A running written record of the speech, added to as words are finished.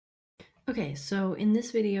Okay, so in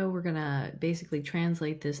this video, we're gonna basically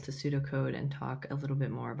translate this to pseudocode and talk a little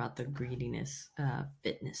bit more about the greediness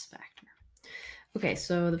fitness factor. Okay,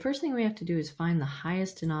 so the first thing we have to do is find the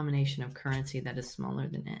highest denomination of currency that is smaller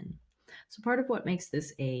than n. So part of what makes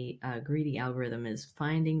this a greedy algorithm is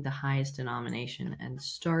finding the highest denomination and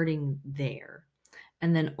starting there,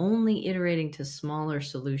 and then only iterating to smaller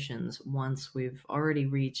solutions once we've already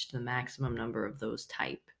reached the maximum number of those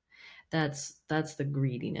type. That's the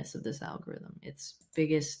greediness of this algorithm. It's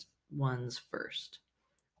biggest ones first.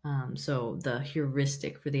 So the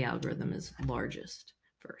heuristic for the algorithm is largest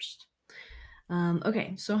first.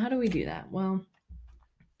 Okay, so how do we do that? Well,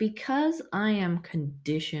 because I am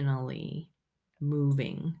conditionally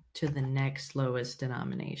moving to the next lowest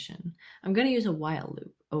denomination, I'm going to use a while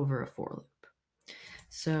loop over a for loop.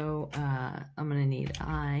 So I'm going to need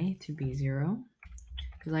I to be 0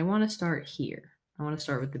 because I want to start here. I want to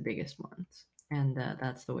start with the biggest ones, and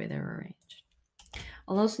that's the way they're arranged.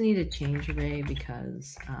 I'll also need a change array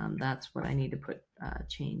because that's what I need to put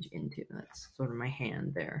change into. That's sort of my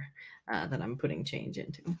hand there that I'm putting change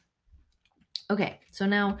into. Okay, so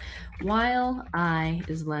now while I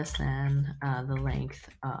is less than the length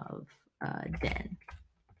of den,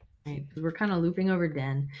 right? Because we're kind of looping over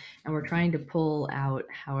den and we're trying to pull out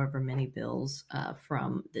however many bills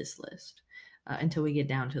from this list until we get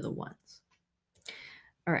down to the ones.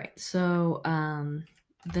 All right, so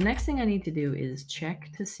the next thing I need to do is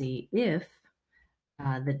check to see if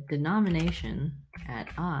the denomination at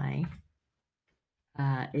I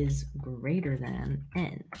is greater than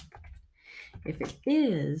n. If it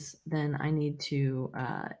is, then I need to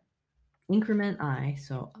increment I,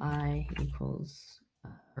 so I equals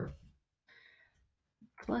or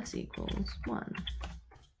plus equals 1.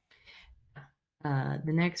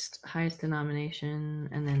 The next highest denomination,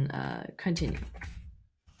 and then continue.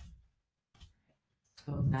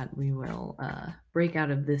 So that we will break out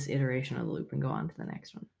of this iteration of the loop and go on to the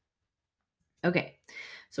next one. Okay,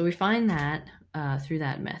 so we find that through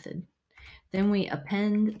that method. Then we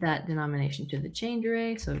append that denomination to the change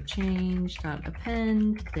array. So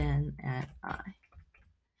change.append then at I.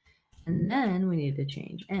 And then we need to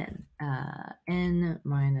change n. N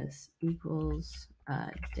minus equals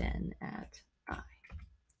den at I.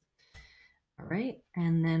 All right,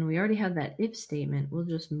 and then we already have that if statement. We'll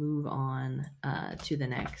just move on to the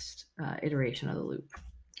next iteration of the loop.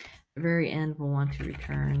 At the very end, we'll want to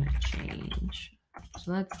return change.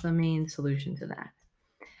 So that's the main solution to that.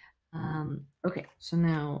 Okay, so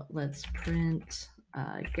now let's print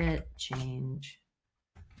get change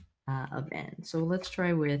of n. So let's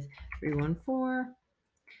try with 314.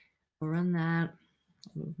 We'll run that.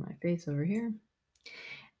 I'll move my face over here.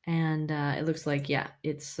 And it looks like, yeah,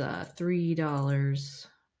 it's $3,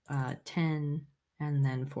 10, and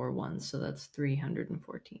then 4 ones. So that's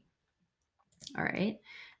 314. All right,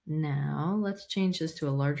 now let's change this to a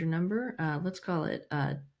larger number. Let's call it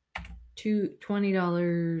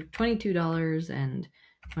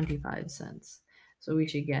 $22.25. So we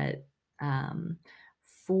should get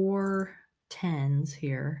 4 10s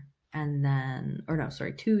here, and then, or no,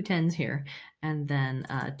 sorry, 2 10s here, and then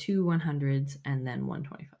 2 100s, and then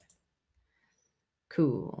 125.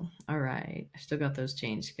 Cool. All right, I still got those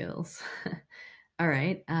change skills. All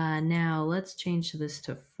right, now let's change this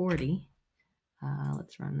to 40.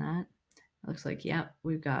 Let's run that. Looks like, yeah,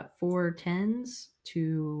 we've got 4 10s,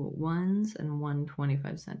 2 1s, and 1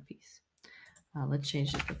 25-cent piece. Let's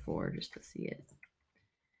change it to 4 just to see it.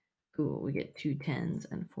 Cool, we get 2 10s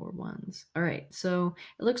and 4 1s. All right, so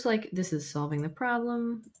it looks like this is solving the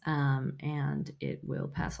problem, and it will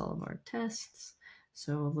pass all of our tests.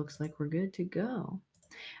 So it looks like we're good to go.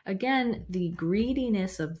 Again, the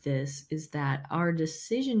greediness of this is that our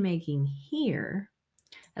decision making here,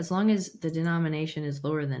 as long as the denomination is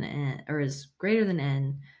lower than n or is greater than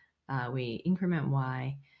n, we increment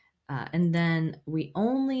y, and then we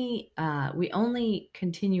only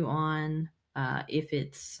continue on if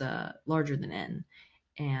it's larger than n,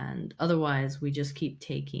 and otherwise we just keep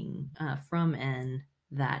taking from n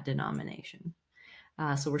that denomination.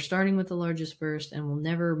 So we're starting with the largest first, and we'll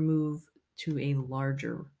never move to a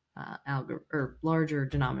larger larger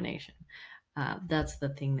denomination. That's the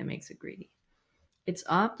thing that makes it greedy. It's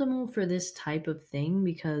optimal for this type of thing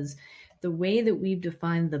because the way that we've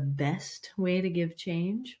defined the best way to give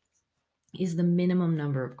change is the minimum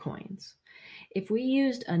number of coins. If we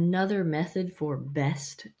used another method for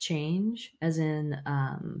best change, as in,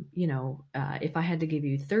 if I had to give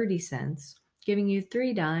you 30 cents, giving you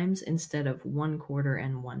 3 dimes instead of 1 quarter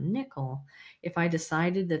and 1 nickel, if I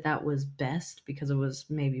decided that that was best because it was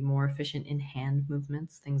maybe more efficient in hand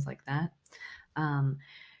movements, things like that,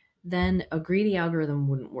 then a greedy algorithm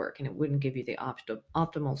wouldn't work and it wouldn't give you the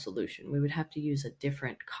optimal solution. We would have to use a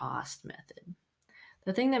different cost method.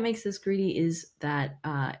 The thing that makes this greedy is that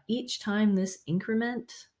each time this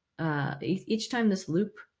increment, each time this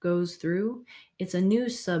loop goes through, it's a new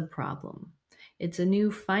subproblem. It's a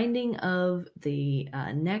new finding of the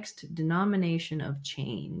next denomination of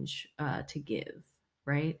change to give,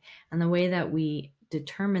 right? And the way that we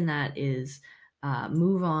determine that is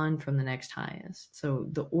move on from the next highest. So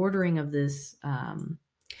the ordering of this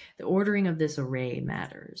array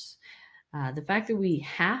matters. The fact that we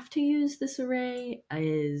have to use this array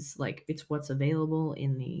is like it's what's available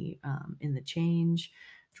in the change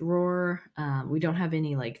drawer. We don't have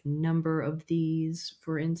any like number of these,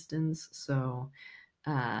 for instance, so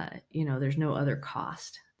there's no other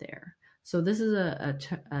cost there. So this is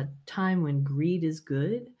a time when greed is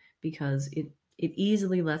good because it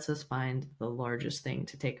easily lets us find the largest thing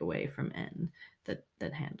to take away from n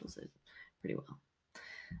that handles it pretty well.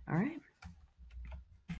 All right.